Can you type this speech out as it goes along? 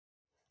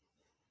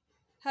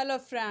Hello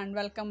friend,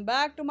 welcome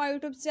back to my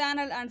YouTube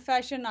channel and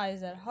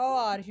Fashionizer. How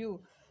are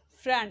you?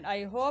 Friend,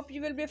 I hope you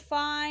will be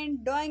fine,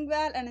 doing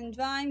well and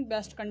enjoying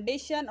best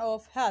condition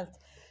of health.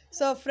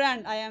 So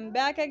friend, I am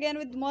back again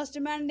with most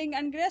demanding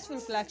and graceful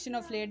collection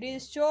of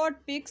ladies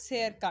short pics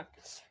haircut.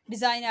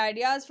 Design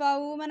ideas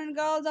for women and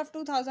girls of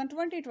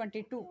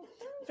 2020-22.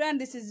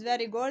 Friend, this is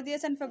very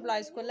gorgeous and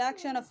fabulous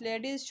collection of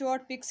ladies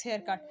short pics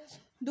haircut.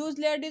 Those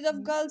ladies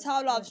of girls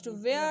how loves to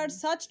wear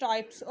such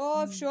types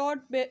of short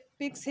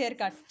pics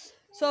haircut.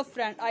 So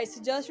friend, I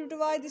suggest you to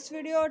watch this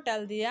video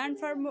till the end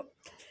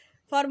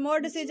for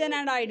more decision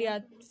and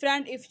ideas.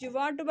 Friend, if you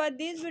want to buy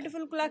this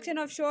beautiful collection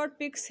of short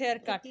pics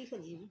haircut,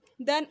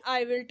 then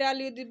I will tell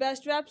you the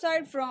best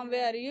website from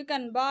where you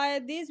can buy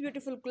this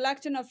beautiful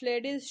collection of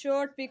ladies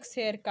short pics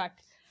haircut.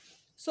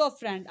 So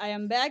friend, I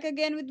am back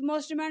again with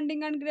most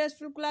demanding and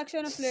graceful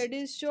collection of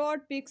ladies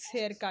short pics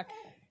haircut.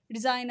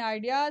 Design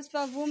ideas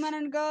for women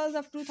and girls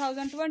of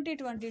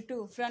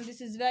 2020-22. Friend, this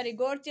is very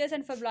gorgeous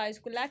and fabulous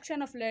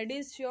collection of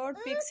ladies short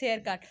pics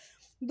haircut.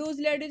 Those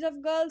ladies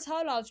of girls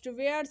how loves to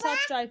wear such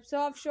types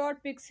of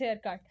short pics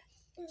haircut.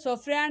 So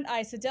friend,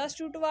 I suggest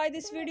you to watch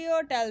this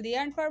video till the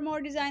end for more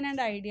design and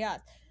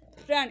ideas.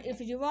 Friend, if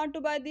you want to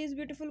buy this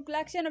beautiful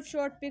collection of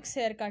short pics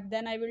haircut,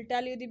 then I will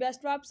tell you the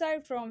best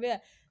website from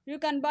where you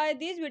can buy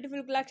this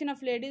beautiful collection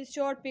of ladies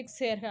short pics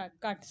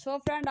haircut. So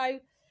friend,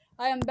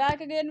 I am back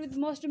again with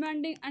most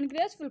demanding and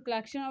graceful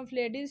collection of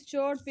ladies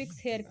short pics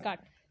haircut.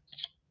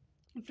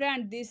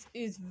 Friend, this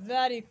is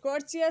very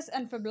gorgeous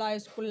and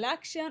fabulous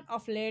collection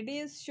of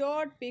ladies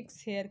short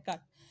pics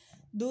haircut.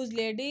 Those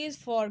ladies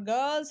for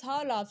girls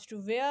how loves to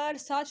wear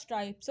such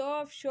types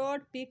of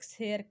short pics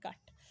haircut.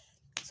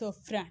 So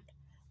friend,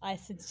 I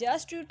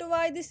suggest you to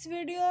watch this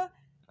video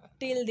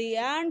till the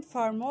end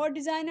for more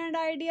design and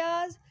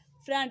ideas.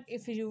 Friend,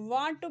 if you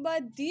want to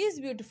buy this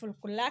beautiful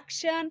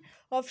collection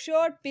of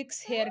short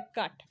pics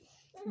haircut,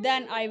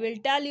 then I will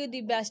tell you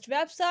the best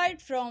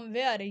website from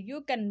where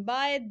you can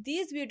buy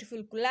this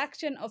beautiful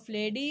collection of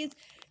ladies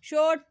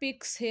short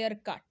pics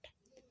haircut.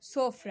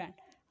 So friend,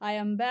 I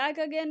am back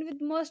again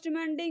with most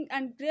demanding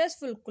and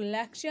graceful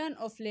collection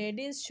of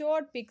ladies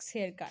short pics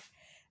haircut.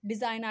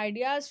 Design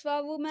ideas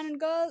for women and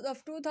girls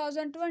of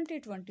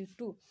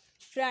 2020-22.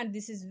 Friend,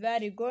 this is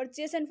very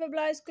gorgeous and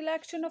fabulous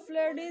collection of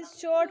ladies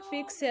short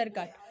pics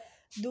haircut.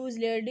 Those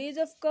ladies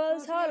of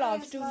girls how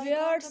love to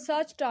wear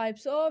such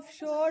types of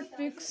short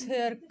pics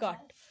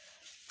haircut.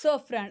 So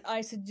friend,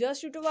 I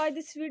suggest you to watch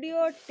this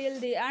video till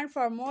the end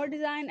for more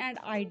design and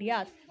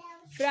ideas.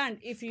 Friend,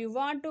 if you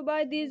want to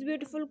buy this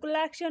beautiful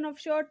collection of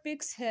short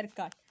pics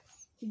haircut,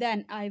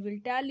 then I will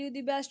tell you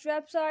the best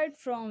website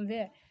from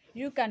where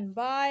you can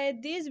buy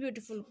this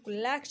beautiful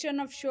collection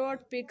of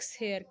short pics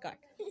haircut.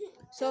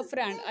 So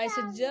friend, I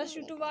suggest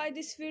you to watch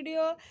this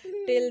video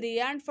till the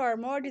end for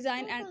more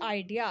design and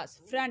ideas.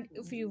 Friend,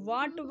 if you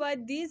want to buy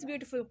this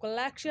beautiful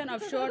collection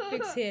of short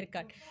pics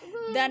haircut,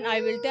 then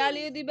I will tell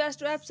you the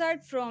best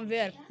website from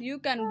where you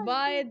can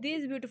buy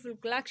this beautiful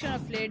collection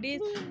of ladies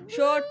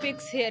short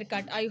pics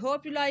haircut. I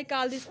hope you like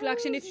all this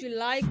collection. If you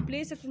like,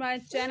 please subscribe my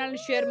channel and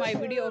share my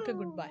video. Okay,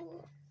 goodbye.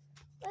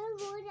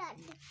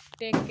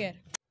 Take care.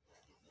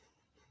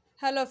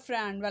 Hello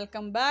friend,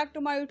 welcome back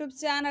to my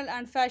YouTube channel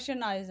and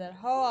Fashionizer.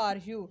 How are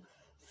you?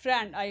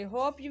 Friend, I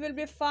hope you will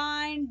be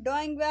fine,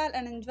 doing well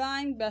and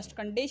enjoying best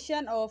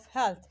condition of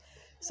health.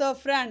 So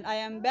friend, I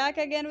am back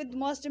again with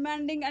most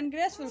demanding and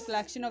graceful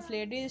collection of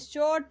ladies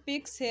short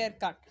pics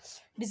haircut.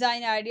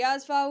 Design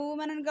ideas for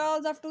women and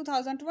girls of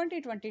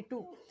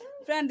 2020-22.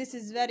 Friend, this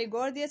is very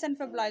gorgeous and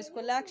fabulous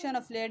collection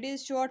of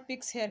ladies short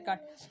pics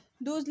haircut.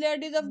 Those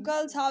ladies of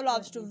girls how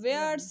loves to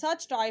wear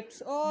such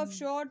types of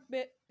short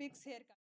pics haircut.